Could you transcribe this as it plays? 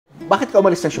bakit ka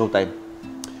umalis ng Showtime?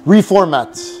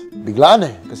 Reformats. Bigla na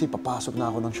eh. Kasi papasok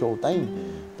na ako ng Showtime.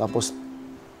 Tapos,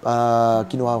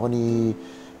 kinuha ko ni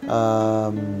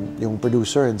yung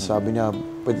producer and sabi niya,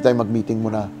 pwede tayo mag-meeting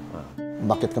muna.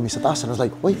 Bakit kami sa taas? And I was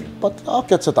like, wait, ba't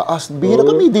aakyat sa taas? Bihira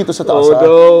kami dito sa taas.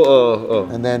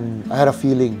 And then, I had a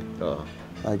feeling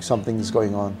like something's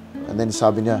going on. And then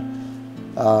sabi niya,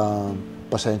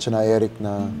 pasensya na Eric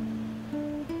na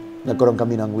nagkaroon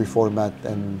kami ng reformat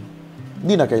and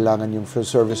hindi na kailangan yung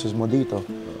services mo dito.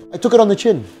 I took it on the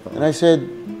chin and I said,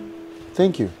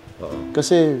 thank you.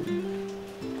 Kasi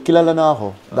kilala na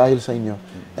ako dahil sa inyo.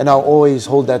 And I'll always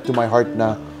hold that to my heart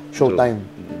na Showtime.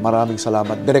 Maraming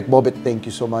salamat. Direk Bobet, thank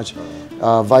you so much.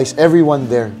 Vice, everyone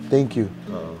there, thank you.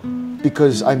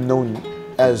 Because I'm known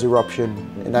as Eruption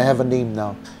and I have a name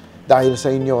now. Dahil sa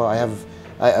inyo,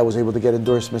 I was able to get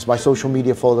endorsements. My social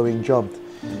media following jumped.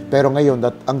 Pero ngayon,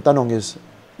 ang tanong is,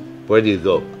 where do you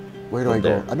go? Where do I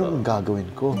go? Anong gagawin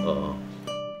ko?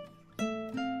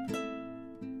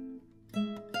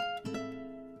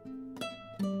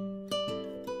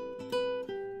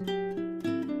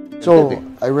 So,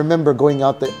 I remember going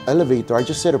out the elevator, I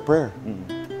just said a prayer.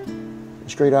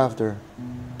 Straight after,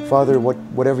 Father,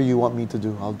 whatever you want me to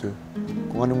do, I'll do.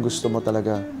 Kung anong gusto mo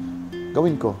talaga,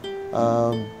 gawin ko.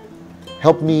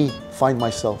 Help me find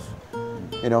myself.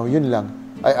 You know, yun lang.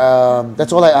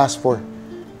 That's all I asked for.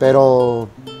 Pero,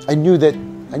 I knew that,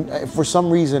 for some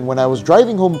reason, when I was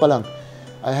driving home pa lang,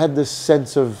 I had this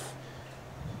sense of,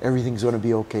 everything's gonna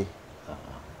be okay.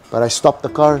 But I stopped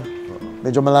the car,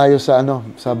 medyo malayo sa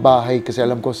bahay kasi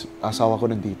alam ko asawa ko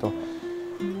nandito.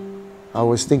 I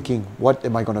was thinking, what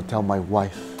am I gonna tell my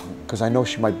wife? Because I know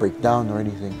she might break down or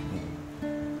anything.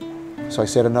 So I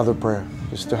said another prayer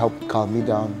just to help calm me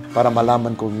down para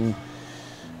malaman ko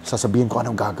sasabihin ko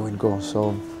anong gagawin ko.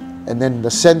 So, and then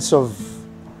the sense of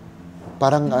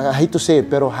parang I hate to say it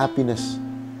pero happiness.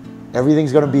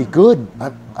 Everything's gonna be good.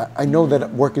 I know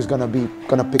that work is gonna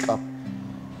pick up.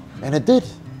 And it did.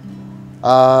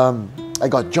 I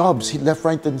got jobs, left,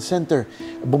 right, and center.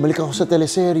 Bumalik ako sa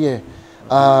teleserye.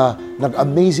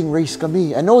 Nag-amazing race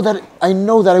kami. I know that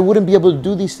I wouldn't be able to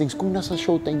do these things kung nasa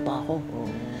Showtime pa ako.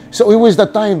 So it was the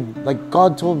time, like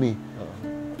God told me,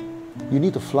 you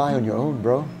need to fly on your own,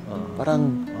 bro.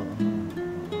 Parang,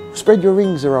 spread your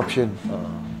wings, Eruption.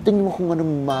 Tingnan mo kung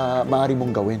anong maaari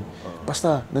mong gawin.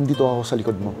 Basta, nandito ako sa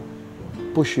likod mo.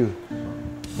 Push you.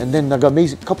 And then,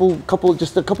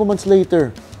 just a couple months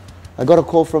later, I got a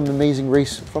call from the Amazing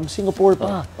Race from Singapore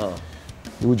pa.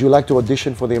 Would you like to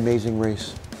audition for the Amazing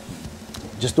Race?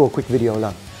 Just do a quick video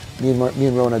lang. Me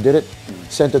and Rona did it.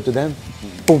 Sent it to them.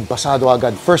 Boom, pasado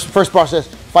agad. First process,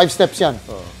 5 steps yan.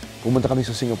 Pumunta kami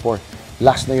sa Singapore.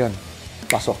 Last na yun.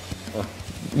 Pasok.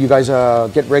 You guys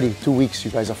get ready. 2 weeks, you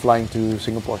guys are flying to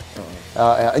Singapore.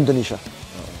 Indonesia.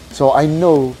 So I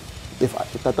know, if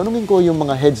tatanungin ko yung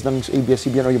mga heads ng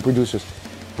ABS-CBN or yung producers,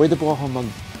 pwede po ako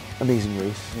Amazing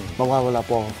Race. Mawawala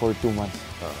po ako for 2 months.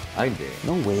 Hindi.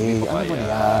 No way. Ano ba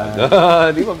yan?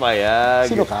 Di papayag.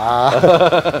 Sino ka?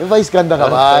 Yung Vice ganda ka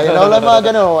ba? You know, lang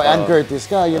mga gano'n. Ann Curtis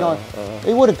ka, you know.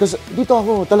 It wouldn't, because dito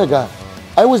ako talaga.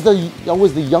 I was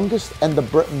the youngest and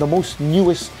the most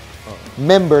newest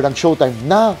member ng Showtime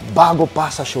na bago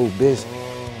pa sa showbiz.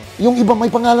 Yung ibang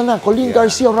may pangalan na, Colleen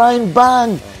Garcia, Ryan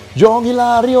Bang, Jong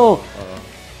Hilario,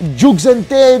 Jugs and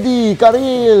Teddy,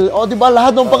 Karil, o di ba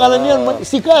lahat ng pangalan yan,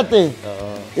 sikat eh.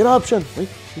 Eruption.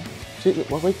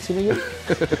 Wait, sino yun?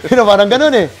 You know, parang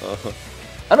ganun eh.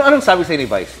 Anong sabi sa'yo ni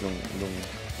Vice nung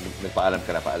nagpaalam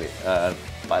ka na paalis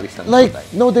ng like,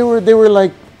 Showtime? No, they were like,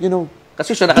 you know,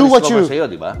 kasi siya nakadiscover sa'yo,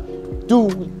 di ba? Do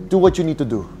what you need to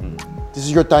do. This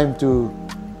is your time to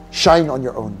shine on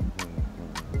your own.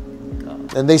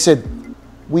 And they said,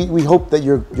 we hope that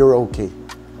you're okay.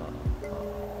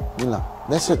 Yun lang.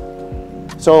 That's it.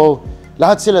 So,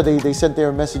 lahat sila, they sent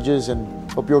their messages and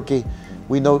hope you're okay.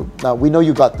 We know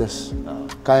you got this.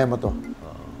 Kaya mo to.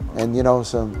 And you know,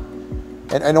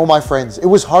 and I know my friends. It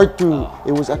was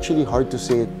actually hard to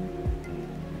say it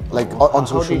like on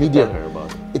social media. How did you tell her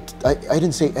about it? I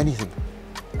didn't say anything.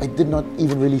 I did not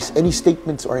even release any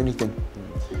statements or anything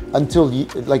until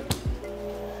like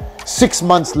 6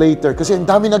 months later. Kasi ang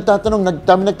dami nagtatanong,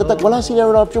 wala si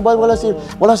Eruption,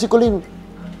 wala si Colleen.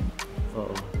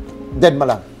 Dead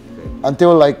malang.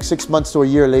 Until like 6 months to a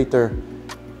year later,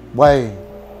 why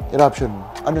Eruption?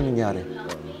 Ano nangyari?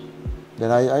 Then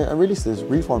I released this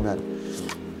reformat,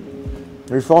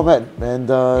 and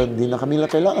hindi na kami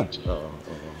kailangan.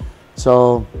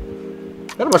 So,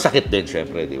 pero masakit din,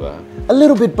 syempre, di ba? A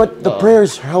little bit, but the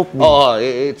prayers helped me.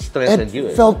 It strengthened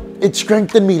you. It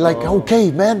strengthened me. Like,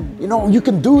 okay, man, you know, you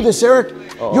can do this, Eric.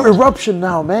 You're Eruption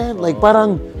now, man. Like,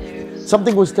 parang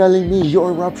something was telling me,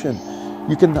 your Eruption,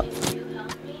 you can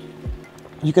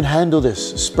handle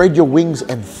this. Spread your wings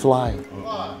and fly.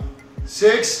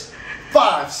 6,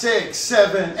 5, 6,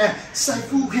 7, and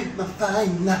cycle with my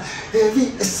fine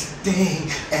every day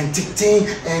and ting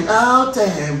and out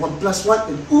and 1 plus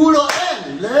 1 and uno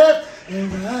and left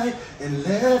and right and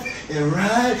left and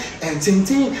right and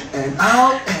ting and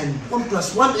out and 1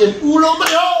 plus 1 and uno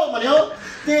manyo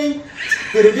ting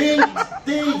ding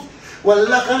ding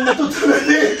wala kang natutunan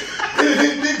ding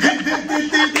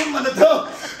ano to.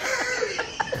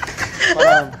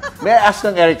 May I ask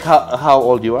ng Eric how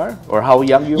old you are? Or how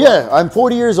young you are? Yeah, I'm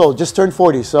 40 years old, just turned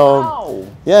 40. So, Wow.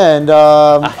 yeah, and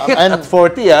At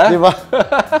 40, ah? Di ba?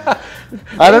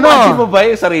 I don't know. Imagine mo ba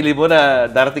yung sarili mo na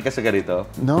darating ka sa ganito?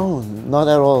 No, not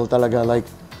at all talaga. Like,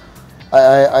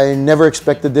 I never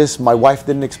expected this. My wife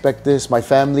didn't expect this. My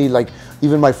family, like,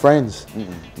 even my friends.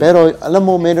 Pero, alam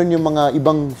mo, meron yung mga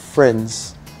ibang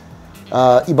friends,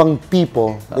 ibang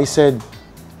people, they said,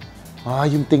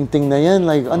 yung ting-ting na yan,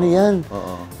 like, ano yan?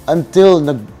 Until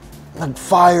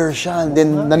nag-fire siya, and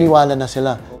then naniwala na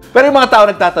sila. Pero yung mga tao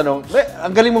nagtatanong,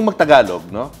 ang galing mong mag-Tagalog,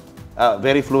 no?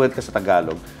 Very fluent ka sa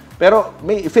Tagalog. Pero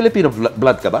may Filipino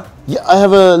blood ka ba? Yeah, I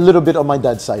have a little bit on my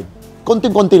dad's side.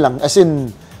 Konting-konti lang. As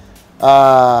in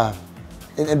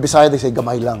Bisaya, they say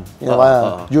gamay lang. You know,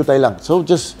 jutay lang. So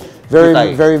just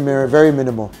very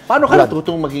minimal. Paano ka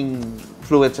natutong maging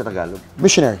fluent sa Tagalog?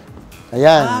 Missionary.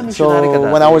 Ayan. Missionary ka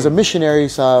dati. When I was a missionary,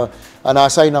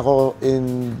 na-assign ako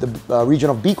in the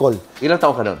region of Bicol. Ilang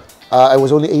taon ka doon? I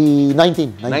was only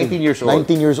 19 years old.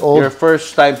 19 years old. Your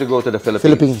first time to go to the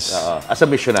Philippines. As a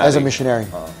missionary. As a missionary.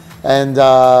 And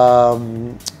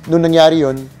nung nangyari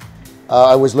yun,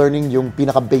 I was learning yung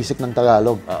pinaka-basic ng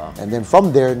Tagalog. And then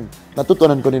from there,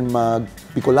 natutunan ko din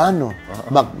mag-Bicolano,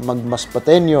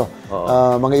 mag-Maspateño,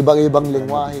 mga ibang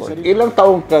lengguwahe. Ilang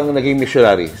taong kang naging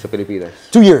missionary sa Pilipinas?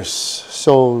 2 years.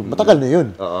 So, matagal na yun.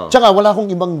 Tsaka wala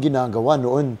akong ibang ginagawa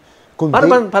noon.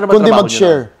 Kundi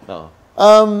mag-share.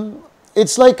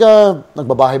 It's like,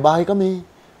 nagbabahay-bahay kami,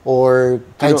 or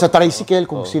kahit sa tricycle,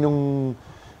 kung sinong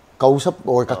kausap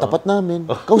or katapat namin.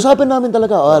 Kausapin namin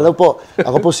talaga. Hello po,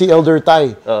 ako po si Elder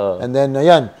Ty. And then,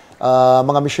 ayan,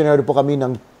 mga missionary po kami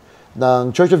ng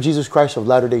Church of Jesus Christ of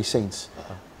Latter-day Saints.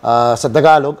 Sa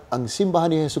Tagalog, ang simbahan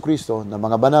ni Jesucristo na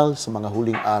mga banal sa mga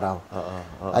huling araw.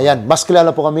 Ayan, mas kilala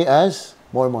po kami as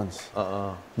Mormons.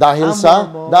 Dahil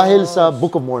sa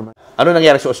Book of Mormon. Ano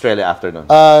nangyari sa Australia after nun?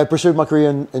 I pursued my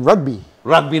career in rugby.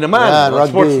 Rugby naman. Yeah,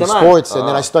 rugby, Sports naman. Sports. And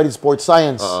then I studied sports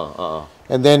science.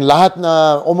 And then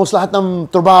almost lahat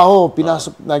ng trabaho,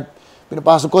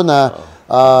 pinapasok ko na,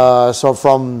 so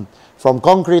from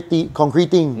concreting,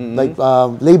 like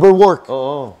labor work.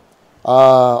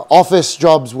 Office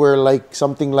jobs were like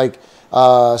something like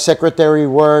secretary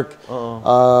work,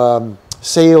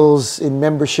 sales in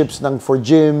memberships for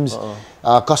gyms,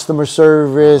 customer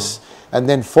service, and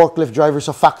then forklift driver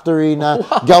sa factory na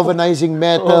galvanizing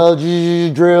metal,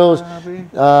 drills.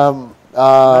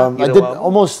 I did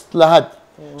almost lahat.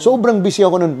 Sobrang busy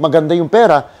ako nun. Maganda yung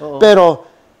pera, pero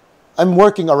I'm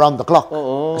working around the clock.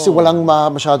 Kasi walang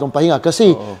masyadong pahinga.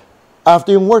 Kasi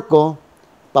after yung work ko,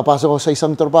 papasok ako sa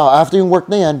isang trabaho. After yung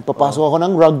work na yan, papasok ako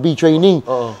ng rugby training.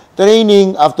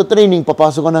 After training,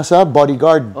 papasok ko na sa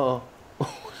bodyguard.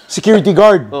 Security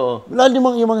guard. Wala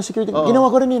yung mga security guard. Ginawa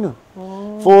ko rin yun.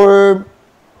 For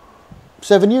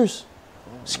 7 years.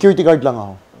 Security guard lang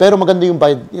ako. Pero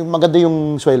maganda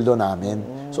yung sweldo namin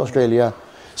sa Australia.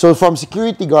 So from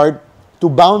security guard to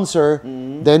bouncer,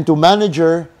 then to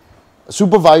manager,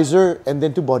 supervisor, and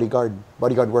then to bodyguard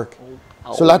work.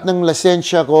 So lahat ng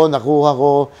lisensya ko, nakuha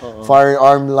ko,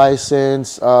 firearm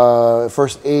license,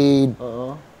 first aid,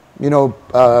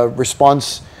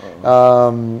 response,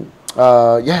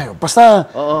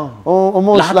 basta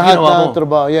almost lahat ng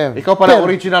trabaho. Yeah. Ikaw pala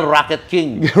original Racket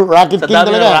King. Racket King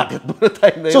talaga. Racket mo na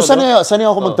time na yun. So sanay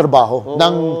ako magtrabaho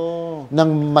ng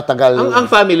matagal. Ang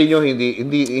family nyo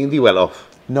hindi well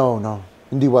off? No,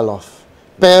 hindi well off.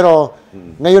 Pero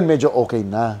ngayon medyo okay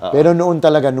na. Pero noon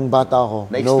talaga nung bata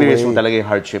ako, na-experience mo talaga yung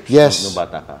hardships nung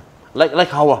bata ka. Like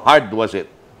how hard was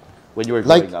it when you were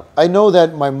growing up? I know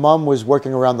that my mom was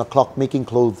working around the clock making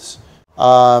clothes.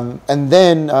 And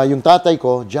then yung tatay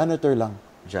ko, janitor lang.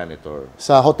 Janitor.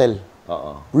 Sa hotel.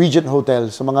 Regent Hotel,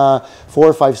 sa mga 4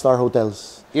 or 5-star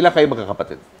hotels. Ilan kayo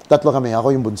magkakapatid? 3 kami,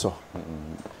 ako yung bunso.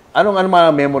 Anong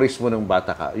mga memories mo nung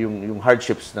bata ka? Yung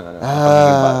hardships ng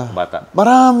bata?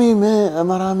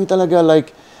 Marami talaga.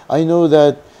 Like, I know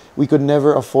that we could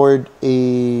never afford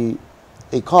a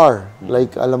car.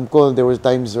 Like, alam ko, there were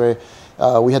times where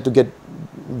we had to get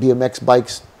BMX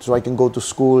bikes so I can go to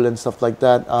school and stuff like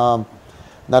that.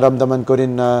 Naramdaman ko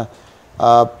rin na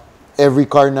every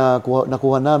car na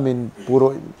nakuha namin,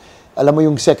 puro, alam mo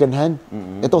yung second hand?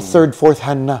 Ito, third, fourth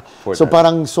hand na. So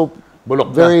parang,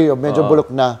 bulok medyo bulok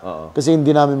na. Kasi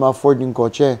hindi namin ma-afford yung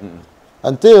kotse.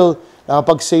 Until,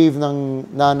 nakapag-save ng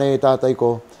nanay, tatay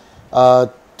ko,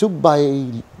 to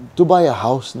buy a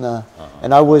house na.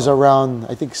 And I was around,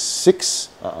 I think, 6,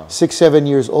 7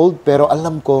 years old. Pero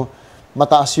alam ko,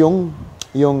 mataas yung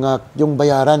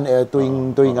bayaran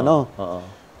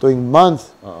tuwing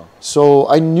month. So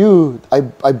I knew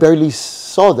I barely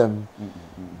saw them.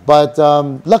 But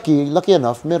lucky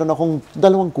enough, meron akong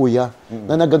 2 kuya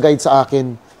na nag-guide sa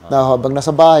akin na habang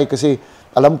nasa bahay kasi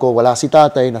alam ko wala si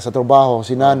tatay, nasa trabaho,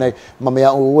 si nanay,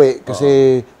 mamaya uuwi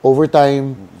kasi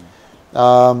overtime.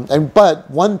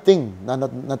 But one thing na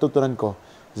natutunan ko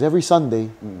is every Sunday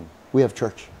we have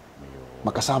church.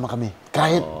 Magkasama kami.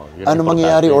 Kahit ano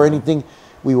mangyayari or anything,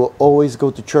 we will always go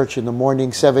to church in the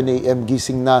morning, 7 a.m.,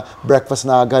 gising na, breakfast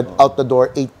na agad, out the door,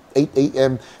 8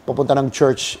 a.m., papunta ng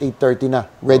church, 8:30 na,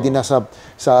 ready na sa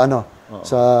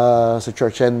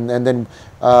church. And then,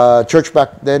 church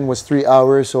back then was 3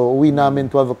 hours, so uwi namin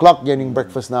 12 o'clock, yan yung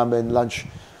breakfast namin, lunch,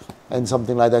 and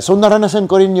something like that. So naranasan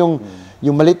ko rin yung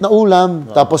malit na ulam,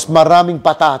 tapos maraming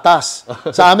patatas.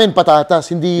 Sa amin, patatas,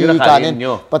 hindi kanin.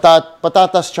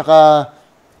 Patatas tsaka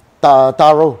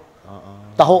taro.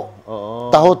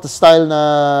 Taho style na,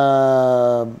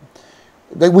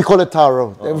 we call it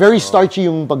taro. Very starchy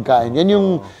yung pagkain.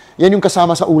 Yan yung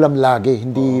kasama sa ulam lagi,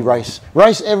 hindi rice.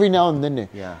 Rice every now and then eh.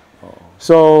 Yeah.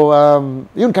 So,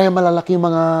 yun, kaya malalaki yung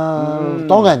mga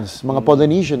Tongans, mga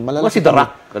Polynesian. Malalaki. Si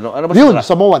Darak? Ano ba si yun, Darak?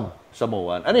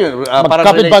 Samoan. Ano yun?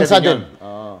 Magkapit bansa din.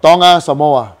 Tonga,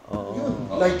 Samoa.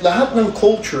 Like lahat ng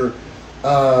culture,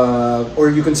 or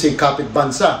you can say kapit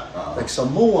bansa, like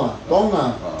Samoa,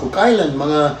 Tonga, Cook Island,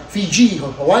 mga Fiji,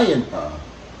 Hawaiian,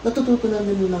 natututo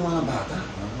namin yun ng mga bata.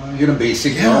 Yun ang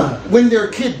basic, Yeah, when they're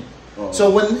kid.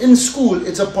 So when in school,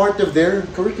 it's a part of their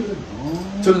curriculum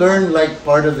to learn like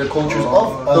part of the cultures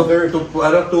of other.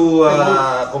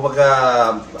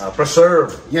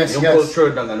 Preserve Yes, yung yes.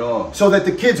 culture ng ano. So that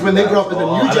the kids, when they grow up in the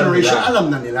new alam generation, nila. alam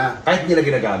na nila. Kahit nila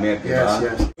ginagamit, di Yes, ba?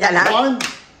 yes. Yan ha? 1,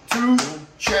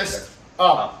 2, chest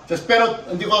up. Just pero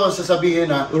hindi ko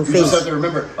sasabihin na. Yung You just face. have to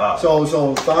remember. So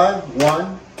 5,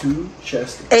 1, 2,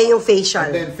 chest. Yung facial.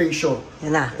 And then facial.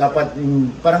 Yan na. Dapat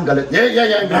yung parang galit.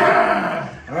 Yeah.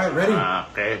 Alright, ready?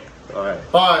 Okay. Okay.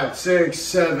 5, 6,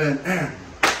 7, and...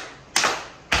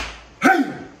 Hey!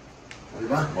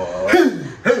 Diba?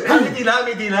 May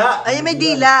dila. Ay, may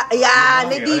dila. Ayan,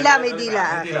 may dila. May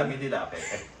dila.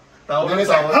 Okay. Tawag Then na it's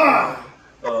like, tawag. ah!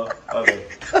 Okay.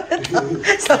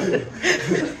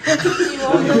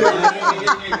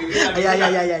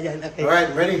 Ayan. Okay.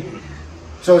 Alright, ready?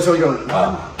 So you're 1,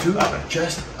 2,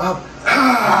 chest up.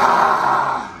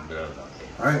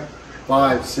 Alright,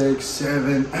 5, 6,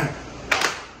 7, and...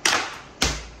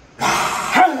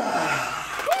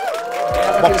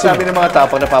 Bakit sabi ng mga tao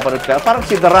pag napapanood ka, parang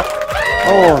si Darak.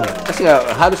 Oo. Kasi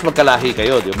halos magkalahi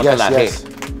kayo, di ba? Magkalahi. Yes.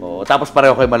 Oo, tapos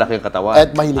pareho kayo malaki yung katawan.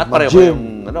 At mahilig pareho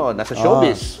mag-gym. kayong nasa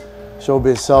showbiz.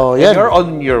 Showbiz. So, And yan. you're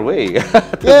on your way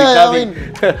to Yeah, becoming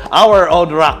our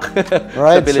own rock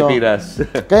Right, sa Pilipinas.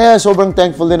 Kaya sobrang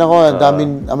thankful din ako.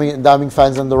 Daming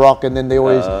fans on The Rock, and then they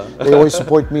always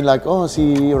support me like, oh,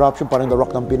 si Eruption parang The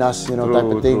Rock ng Pinas, type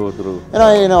of thing. True. And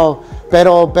I,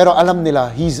 pero alam nila,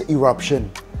 he's Eruption.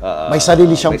 May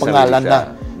sarili siyang may pangalan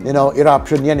sarili na,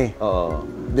 Eruption yan eh. Oo.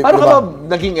 Di- Paano ka diba?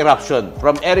 ba naging Eruption?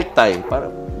 From Eric Tai,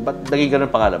 ba't naging ganun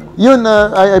pangalan mo? Yun,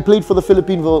 I played for the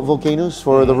Philippine Volcanoes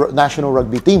for the national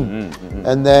rugby team.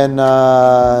 And then,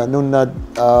 nung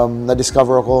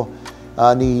na-discover ako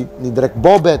ni Direk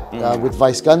Bobet with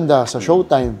Vice Ganda sa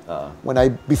Showtime,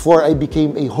 before I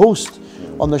became a host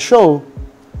on the show,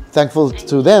 thankful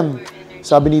to them,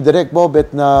 sabi ni Direk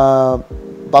Bobet na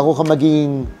bago ka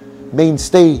maging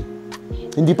mainstay,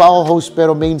 hindi pa ako host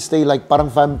pero mainstay, like parang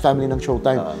family ng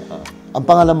Showtime. Ang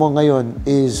pangalan mo ngayon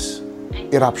is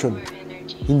Eruption.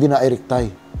 Hindi na Eric Tai.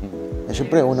 Eh,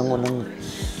 syempre, unang-unang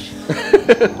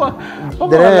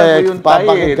direct,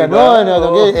 papakit ka nun.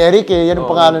 Okay, Eric yan ang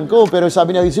pangalan ko. Pero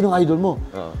sabi niya, sinong idol mo?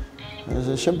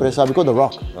 Syempre, sabi ko, The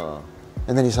Rock.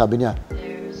 And then sabi niya,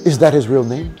 is that his real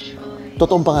name?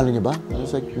 Totoong pangalan niya ba? I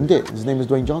was like, hindi. His name is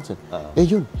Dwayne Johnson.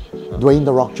 Yun. Dwayne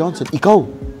The Rock Johnson. Ikaw,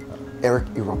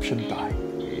 Eric Eruption Tai.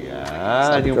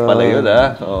 Yan, yung pala yun,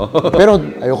 ha? Oh. Pero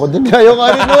ayoko din nun.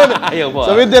 Ayaw mo,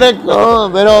 Sabi direct,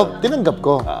 pero tinanggap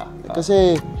ko.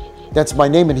 Kasi that's my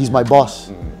name and he's my boss.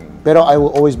 Pero I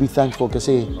will always be thankful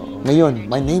kasi ngayon,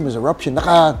 my name is Eruption.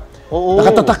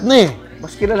 Nakatatak na eh.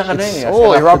 Mas kilala ka na eh.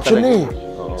 Eruption na eh.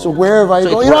 So wherever I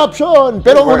go, Eruption!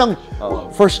 Pero unang,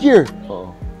 first year,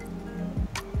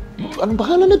 anong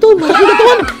pangalan na to?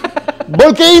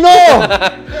 Volcano!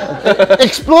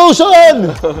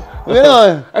 Explosion!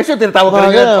 Gano'n. Ay, so tinatawag ka rin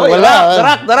Mga yan. ganun. Oy, Wala.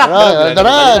 Darak.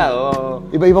 Darak. Oo.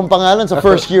 Iba-ibang pangalan sa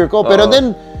first year ko. Pero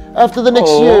then, after the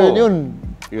next Oo. year, yun.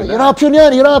 Yun na. Eruption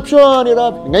yan, eruption.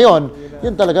 Ngayon,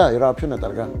 yun talaga, eruption na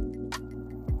talaga.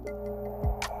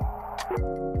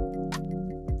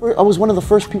 I was one of the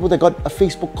first people that got a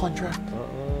Facebook contract.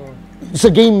 Sa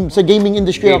gaming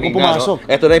industry Gaming ako pumasok. nga,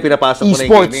 no? Ito na yung pinapasok mo na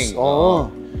yung Esports. gaming. Oo.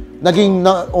 Naging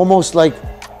almost like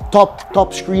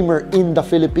top streamer in the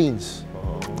Philippines.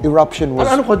 Eruption was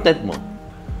Ano content mo?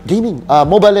 gaming,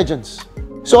 Mobile Legends.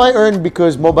 So I earned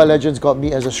because Mobile Legends got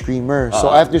me as a streamer. So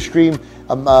I have to stream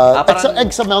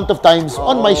X amount of times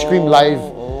on my stream live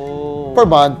per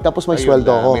month. Tapos may Ayun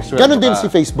sweldo na, ako. may sweldo Ganon din ka. si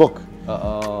Facebook.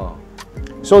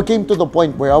 So it came to the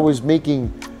point where I was making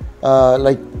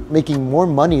making more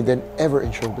money than ever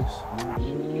in showbiz.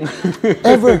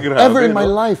 ever in my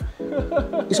life.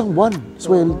 Isang buwan,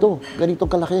 sweldo, ganitong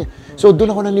kalaki. So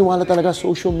doon ako naniwala talaga,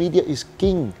 social media is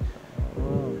king.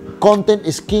 Content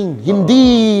is king.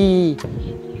 Hindi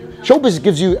showbiz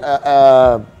gives you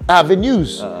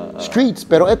avenues, streets,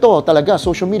 pero ito talaga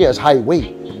social media is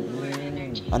highway.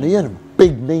 Ano yan?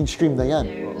 Big mainstream na yan.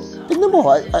 Tignan mo,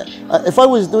 if I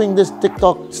was doing this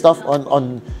TikTok stuff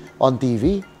on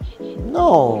TV,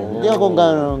 no, hindi ako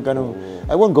ganun.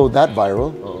 I won't go that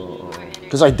viral.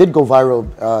 Because I did go viral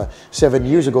 7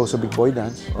 years ago sa Big Boy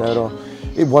Dance, pero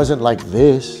it wasn't like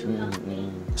this.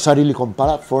 Sarili kong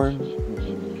platform.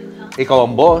 Ikaw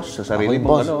ang boss sa sarili Ako yung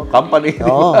mong boss. company.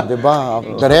 Oo, di ba?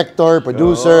 Director,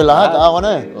 producer, lahat ako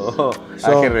na eh.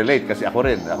 I can relate kasi ako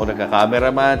rin. Ako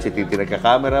nagka-cameraman, si Titi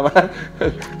nagka-cameraman.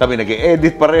 Kami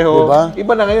nag-e-edit pareho. Diba?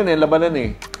 Iba na ngayon eh, labanan eh.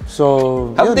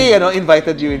 So, Have yun. they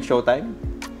invited you in Showtime?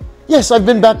 Yes, I've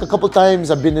been back a couple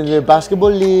times. I've been in the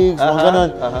basketball leagues, mga ganun.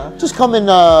 Just come and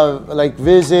like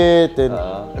visit and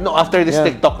No, after this Yeah.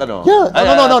 TikTok, yeah.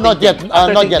 No, not yet.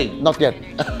 After Not yet. TikTok. Not yet.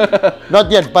 Not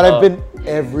yet. But I've been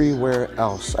everywhere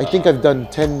else. I think I've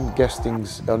done 10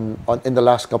 guestings in the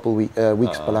last couple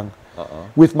weeks pa lang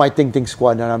with my Ting Ting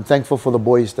squad, and I'm thankful for the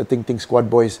boys, the Ting Ting squad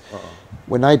boys.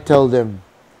 When I tell them,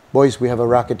 boys, we have a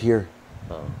racket here.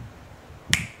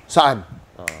 Saan?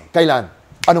 Kailan?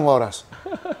 Anong oras?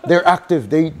 They're active.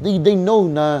 They know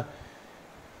na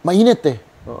mainit eh.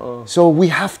 So we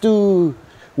have to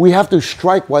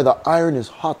strike while the iron is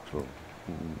hot.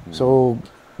 So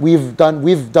we've done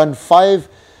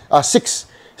six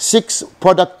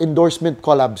product endorsement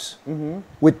collabs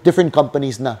with different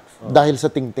companies na dahil sa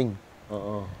Ting Ting.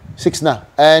 6 na,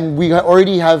 and we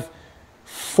already have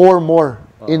 4 more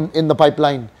in the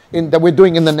pipeline that we're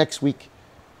doing in the next week.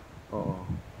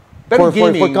 Pero for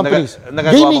gaming, companies.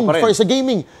 nagagawa Gaming, mo pa rin. sa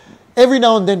gaming. Every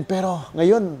now and then, pero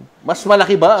ngayon, Mas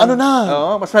malaki ba? Ano na?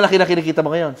 Oo, mas malaki na kinikita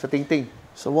mo ngayon sa Ting Ting.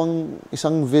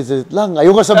 isang visit lang.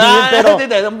 Ayoko sabihin, pero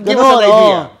hindi. Give us an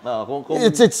idea. Kung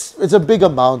it's a big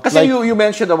amount. Kasi you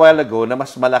mentioned a while ago na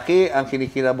mas malaki ang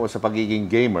kinikita mo sa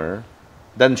pagiging gamer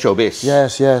than showbiz.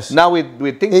 Yes. Now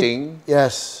with Ting Ting,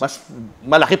 Yes. mas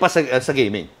malaki pa sa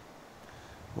gaming.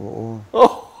 Oo.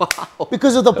 Oh, wow.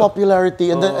 Because of the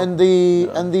popularity and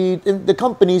the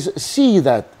companies see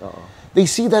that. They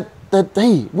see that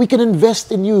hey, we can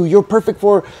invest in you. You're perfect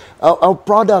for our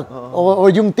product.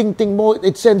 Or yung Ting Ting mo,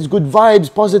 it sends good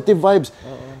vibes, positive vibes.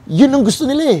 Yun ang gusto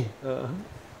nila eh.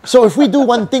 So if we do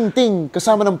one Ting Ting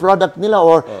kasama ng product nila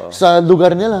or sa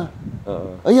lugar nila,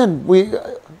 ayan,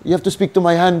 you have to speak to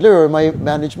my handler or my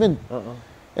management.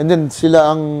 And then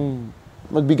sila ang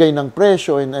magbigay ng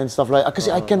presyo and stuff like that.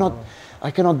 Kasi I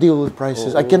cannot deal with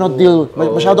prices. I cannot deal,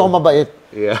 masyado akong mabait.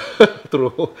 Yeah,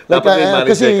 true. Like, Dapat may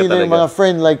manager kasi ka talaga. mga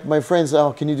friend, like my friends,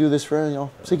 can you do this for you know?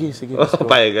 Sige, let's go.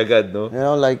 Payag agad, no?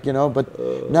 But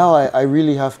now I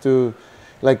really have to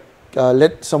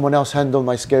let someone else handle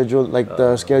my schedule, like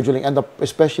the scheduling and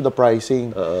especially the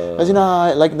pricing. Kasi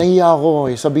nahiya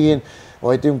ako sabihin,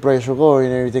 ito yung presyo ko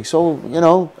and everything. So,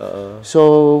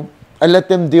 so I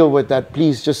let them deal with that.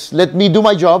 Please, just let me do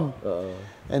my job.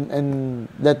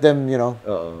 And let them, do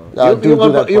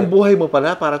that yung part. buhay mo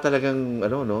pala, para talagang,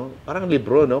 parang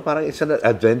libro, no? Parang it's an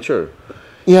adventure.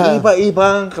 Yeah.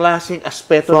 Iba-ibang klaseng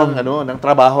aspeto ng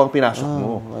trabaho ang pinasok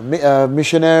mo.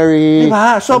 Missionary.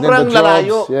 Diba? Sobrang and then the jobs,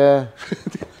 lalayo. Yeah.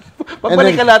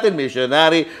 Pagbalikan natin,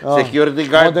 missionary, security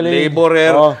guard, modeling.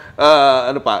 laborer,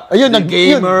 ano pa, Ayun,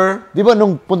 gamer. Di ba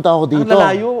nung punta ako dito,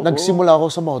 lalayo, nagsimula ako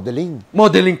sa modeling.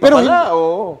 Modeling pa Pero pala,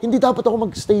 hindi dapat ako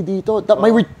mag-stay dito.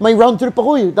 May round trip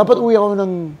ako eh. Dapat uwi ako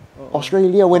ng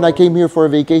Australia when I came here for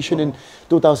a vacation in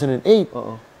 2008.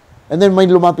 And then may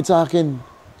lumapit sa akin,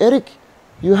 Eric,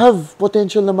 you have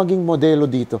potential na maging modelo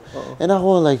dito. And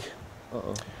ako like,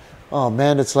 oh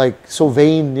man, it's like so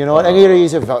vain, you know. Ang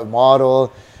iriisip,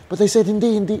 model, But I said,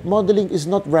 hindi. Modeling is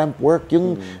not ramp work.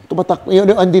 Yung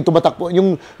hindi tumatakbo,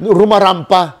 yung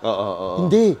rumarampa.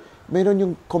 Hindi. Meron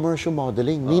yung commercial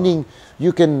modeling. Meaning,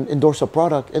 you can endorse a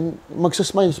product and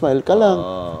magsasmile-smile ka lang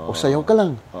o sayaw ka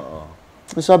lang.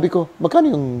 Sabi ko,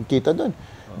 magkano yung kita doon?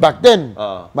 Back then,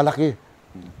 malaki.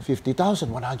 50,000,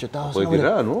 100,000. Pwede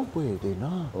na, no? Pwede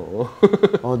na.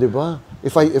 Oh, di ba?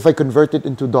 If I convert it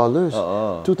into dollars,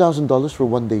 $2,000 for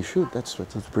one day shoot, that's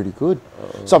pretty good.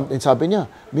 Sabi niya,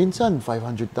 minsan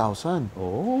 500,000.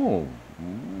 Oh.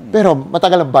 Pero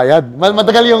matagal ang bayad.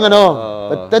 Matagal yung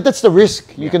but that's the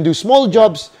risk. You can do small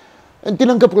jobs and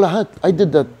tinanggap ko lahat. I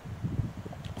did that.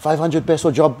 500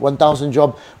 peso job, 1,000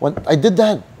 job. I did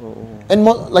that. And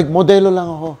like modelo lang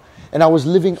ako. And I was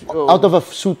living out of a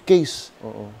suitcase.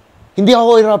 Hindi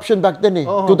ako Eruption back then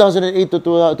 2008 to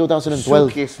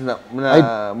 2012. Suitcase na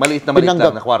maliit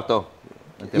na kwarto.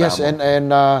 Yes,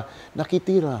 and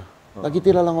nakitira.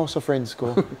 Nakitira lang ako sa friends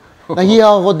ko.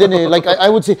 Nahiya ako din Like I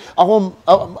would say,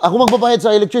 ako magbabayad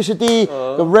sa electricity,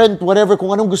 rent, whatever,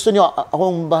 kung anong gusto niyo, ako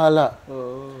ang bahala.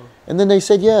 And then they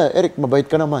said, yeah, Eric, mabait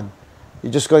ka naman.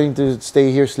 You're just going to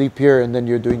stay here, sleep here, and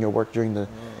then you're doing your work during the...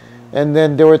 And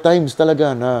then there were times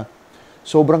talaga na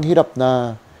sobrang hirap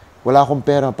na wala akong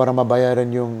pera para mabayaran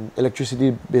yung electricity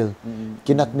bill.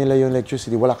 Kinat nila yung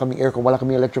electricity. Wala kaming aircon, wala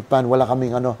kaming electric fan, wala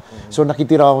kaming So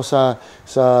nakitira ako sa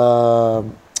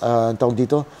tawag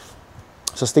dito,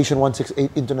 sa Station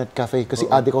 168 Internet Cafe kasi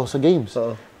adik ako sa games.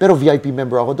 Pero VIP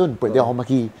member ako doon. Pwede ako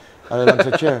lang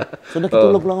sa chair. So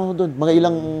nakitulog lang ako doon. Mga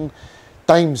ilang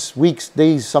times, weeks,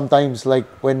 days, sometimes like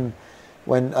when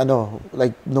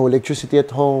like no electricity at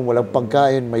home, walang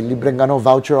pagkain, may libreng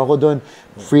voucher ako doon,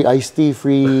 free iced tea,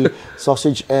 free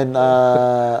sausage and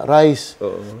rice.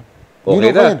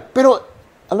 Okay na. Pero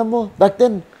alam mo, back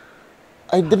then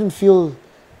I didn't feel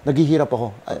naghihirap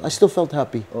ako. I still felt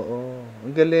happy.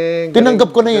 Ang galing. Tinanggap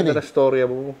ko na yun Ganda na storya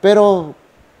mo. Pero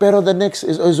the next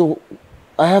is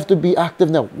I have to be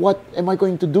active now. What am I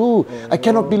going to do? I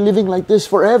cannot be living like this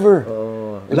forever.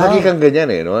 Lagi kang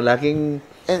ganyan no? Laging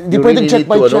Hindi pwedeng check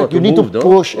by check. You need to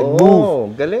push and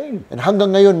move. Galing. And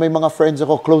hanggang ngayon, may mga friends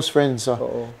ako, close friends.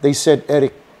 They said,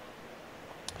 Eric,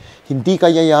 hindi ka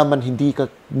yayaman, hindi ka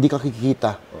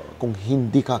kikita kung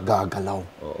hindi ka gagalaw.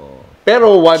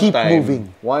 Pero Keep moving.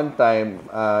 One time,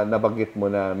 nabanggit mo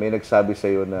na may nagsabi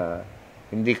sa'yo na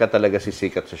hindi ka talaga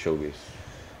sisikat sa showbiz.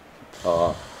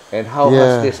 And how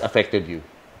has this affected you?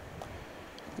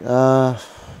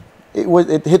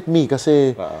 It hit me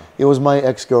kasi it was my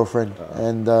ex-girlfriend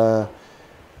and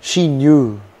she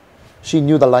knew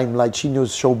the limelight, she knew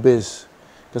showbiz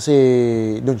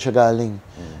kasi doon siya galing.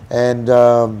 And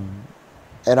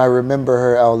I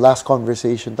remember our last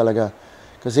conversation talaga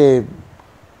kasi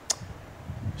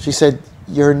she said,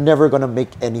 you're never gonna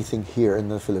make anything here in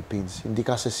the Philippines. Hindi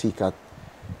ka sisikat.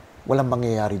 Walang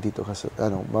mangyayari dito kasi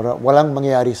walang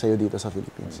mangyayari sa iyo dito sa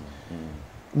Philippines.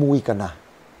 Umuwi ka na.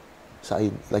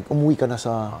 Umuwi ka na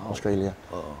sa Australia.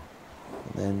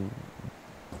 And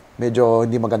medyo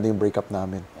hindi maganda yung breakup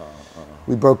namin.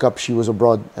 We broke up, she was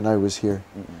abroad and I was here.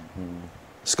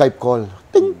 Skype call.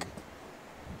 Tink!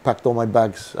 Packed all my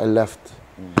bags. I left.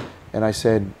 And I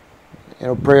said,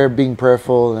 being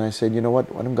prayerful. And I said, you know what?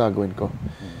 Anong gagawin ko?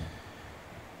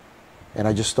 And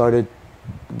I just started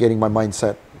getting my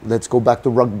mindset. Let's go back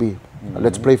to rugby.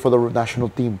 Let's play for the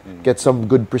national team. Get some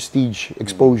good prestige,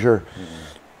 exposure.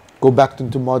 Go back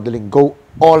into modeling. Go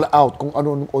all out. Kung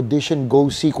anong audition, go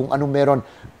see. Kung anong meron,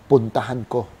 puntahan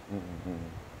ko.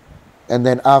 And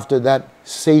then after that,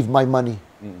 save my money.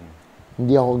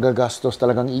 Hindi ako gagastos.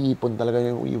 Talagang iipon.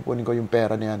 Talagang iiponin ko yung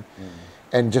pera niyan.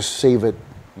 And just save it.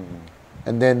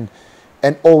 And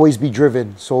always be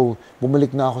driven. So,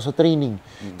 bumalik na ako sa training.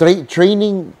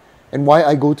 Training, and why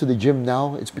I go to the gym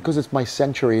now, it's because it's my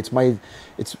sanctuary. It's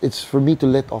for me to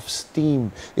let off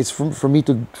steam. It's for me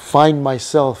to find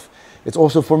myself. It's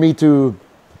also for me to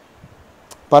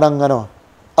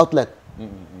outlet.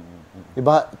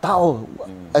 Diba? Tao,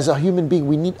 as a human being,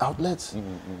 we need outlets.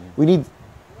 We need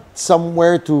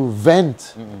somewhere to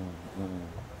vent.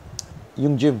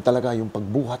 Yung gym talaga, yung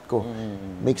pagbuhat ko,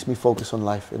 makes me focus on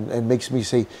life and makes me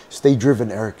say, stay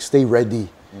driven, Eric, stay ready.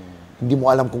 Hindi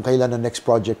mo alam kung kailan ang next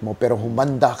project mo, pero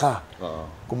humanda ka.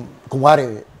 Kung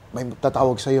wari, may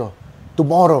tatawag sa'yo,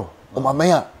 tomorrow, o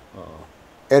mamaya,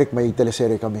 Eric, may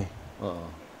teleserye kami.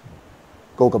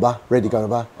 Go ka ba? Ready ka na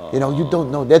ba? You don't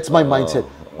know. That's my mindset.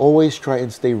 Always try and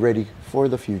stay ready for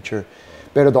the future.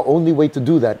 Pero the only way to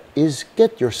do that is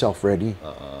get yourself ready.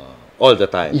 All the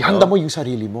time. Ihanda mo yung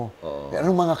sarili mo.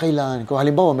 Anong mga kailangan ko?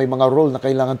 Halimbawa, may mga role na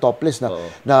kailangan topless na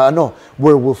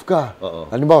werewolf ka.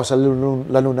 Halimbawa, sa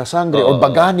lalo na sangre o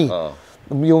bagani.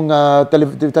 yung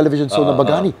television show na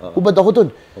Bagani. Hubad ako dun.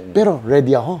 Pero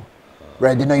ready ako.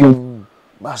 Ready na yung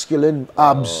masculine,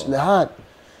 abs, lahat.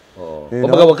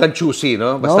 Kumbaga wag kang choosy,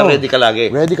 no? Basta ready ka lagi.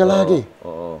 Ready ka lagi.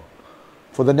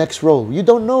 For the next role. You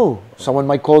don't know. Someone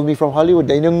might call me from Hollywood.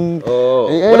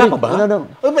 Wala pa ba?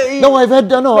 No, I've had,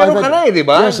 meron ka na di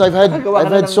ba? Yes, I've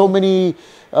had so many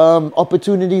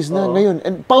opportunities na ngayon.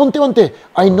 And paunti-unti,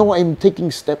 I know I'm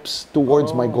taking steps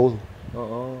towards my goal.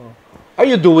 Are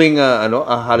you doing a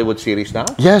Hollywood series now?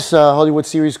 Yes, a Hollywood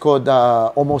series called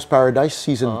Almost Paradise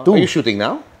Season 2. Are you shooting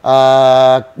now?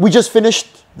 We just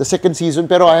finished the second season,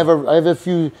 pero I have a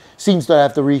few scenes that I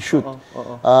have to reshoot.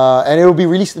 And it will be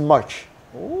released in March.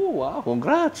 Oh, wow.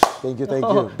 Congrats. Thank you. Big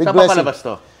Saan blessing. papalabas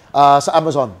to? Sa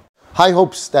Amazon. High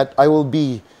hopes that I will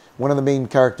be one of the main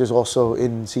characters also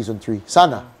in Season 3.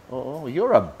 Sana. Oh,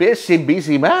 you're a busy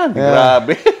man.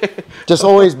 Grabe. Just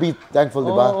always be thankful,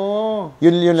 di ba?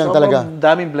 Yun lang talaga. Sobrang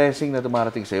daming blessing na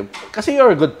dumarating sa'yo. Kasi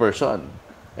you're a good person.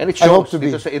 And it shows I hope to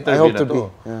be. dito sa I interview hope na to to. be.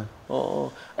 Yeah.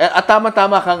 Oo. At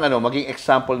tama-tama kang maging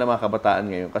example ng mga kabataan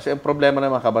ngayon. Kasi ang problema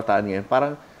ng mga kabataan ngayon,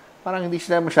 parang hindi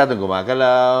sila masyadong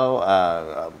gumagalaw,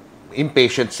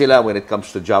 impatient sila when it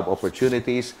comes to job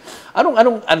opportunities.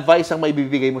 Anong advice ang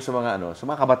maibibigay mo sa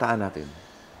mga kabataan natin?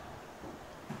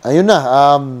 Ayun na,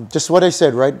 just what I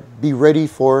said, right? Be ready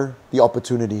for the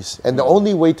opportunities. And the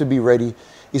only way to be ready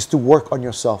is to work on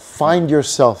yourself. Find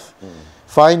yourself.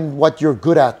 Find what you're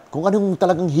good at. Kung anong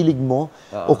talagang hilig mo,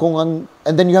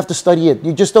 and then you have to study it.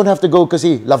 You just don't have to go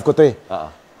kasi love ko to eh.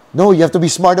 No, you have to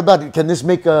be smart about it. Can this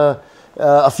make a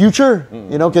future?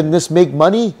 Can this make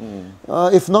money?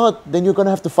 If not, then you're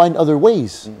gonna have to find other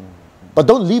ways. But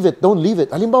don't leave it.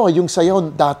 Halimbawa, yung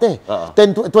sayaw dati.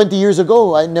 10, 20 years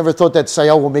ago, I never thought that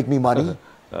sayaw will make me money.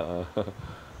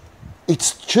 It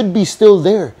should be still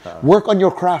there. Work on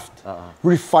your craft.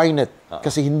 Refine it.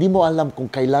 Kasi hindi mo alam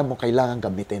kung kailan mo kailangan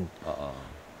gamitin.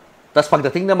 Tapos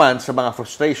pagdating naman sa mga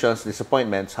frustrations,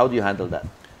 disappointments, how do you handle that?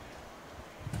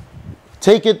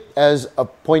 Take it as a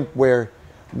point where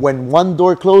when one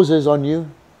door closes on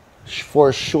you,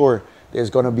 for sure,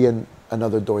 there's gonna be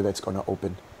another door that's gonna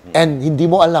open. And hindi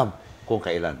mo alam kung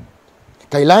kailan.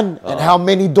 And how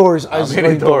many doors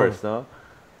no?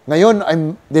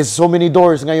 Ngayon, there's so many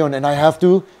doors ngayon, and I have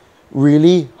to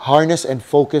really harness and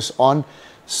focus on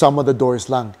some of the doors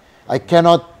lang. I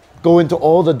cannot go into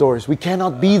all the doors. We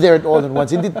cannot be there at all at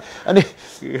once. Hindi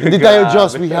tayo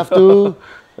Diyos. We have to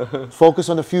focus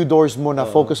on a few doors muna,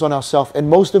 focus on ourselves, and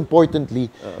most importantly,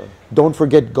 don't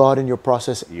forget God in your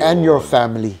process and your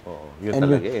family. Yun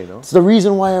talaga no? It's the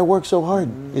reason why I work so hard,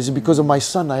 is because of my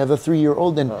son. I have a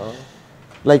 3-year-old, and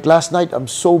like last night, I'm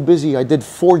so busy. I did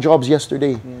 4 jobs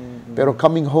yesterday. Pero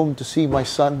coming home to see my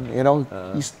son,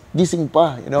 he's gising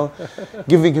pa,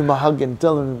 giving him a hug and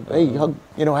telling him, hey, hug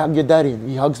your daddy. And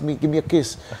he hugs me, give me a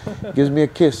kiss. Gives me a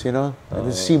kiss, And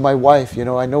then see my wife,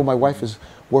 I know my wife is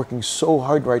working so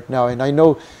hard right now. And I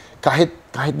know, kahit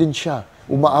din siya,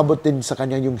 umaabot din sa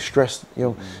kanya yung stress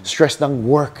ng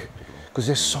work. Because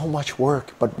there's so much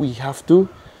work. But we have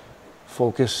to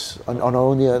focus on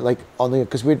only,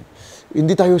 because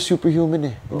hindi tayo superhuman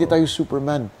eh. Hindi tayo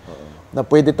Superman. Na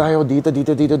pwede tayo dito.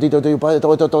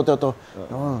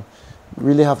 No.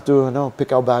 Really have to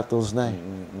pick our battles na eh.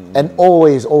 And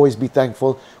always be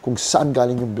thankful kung saan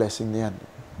galing yung blessing na yan.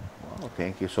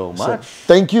 Thank you so much.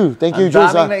 Thank you,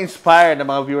 Jules. Ang daming na-inspire ng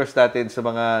mga viewers natin sa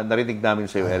mga narinig namin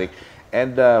sa iyo, Eric.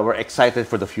 And we're excited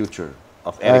for the future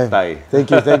of Eric Tai.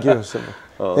 Thank you.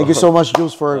 Thank you so much,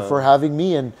 Jules, for having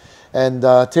me, and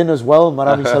Tin as well.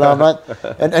 Maraming salamat.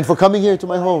 And for coming here to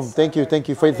my home. Thank you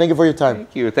for your time.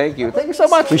 Thank you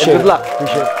so much. Appreciate Good luck.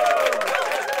 Appreciate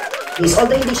it.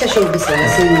 Although hindi siya showbiz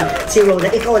si Rona,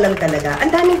 ikaw lang talaga. Ang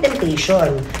daming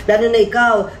temptation. Lalo na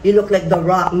ikaw, you look like The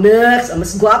Rock. Next,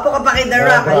 mas gwapo ka pa kay The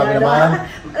Rock.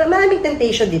 Maraming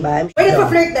temptation, di ba? Or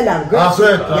nagpa-flirt na lang.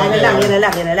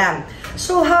 Yan na lang.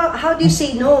 So how do you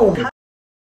say no?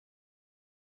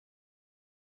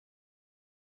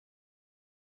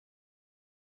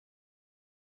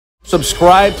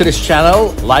 Subscribe to this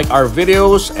channel, like our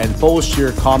videos, and post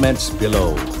your comments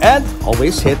below. And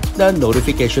always hit the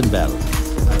notification bell.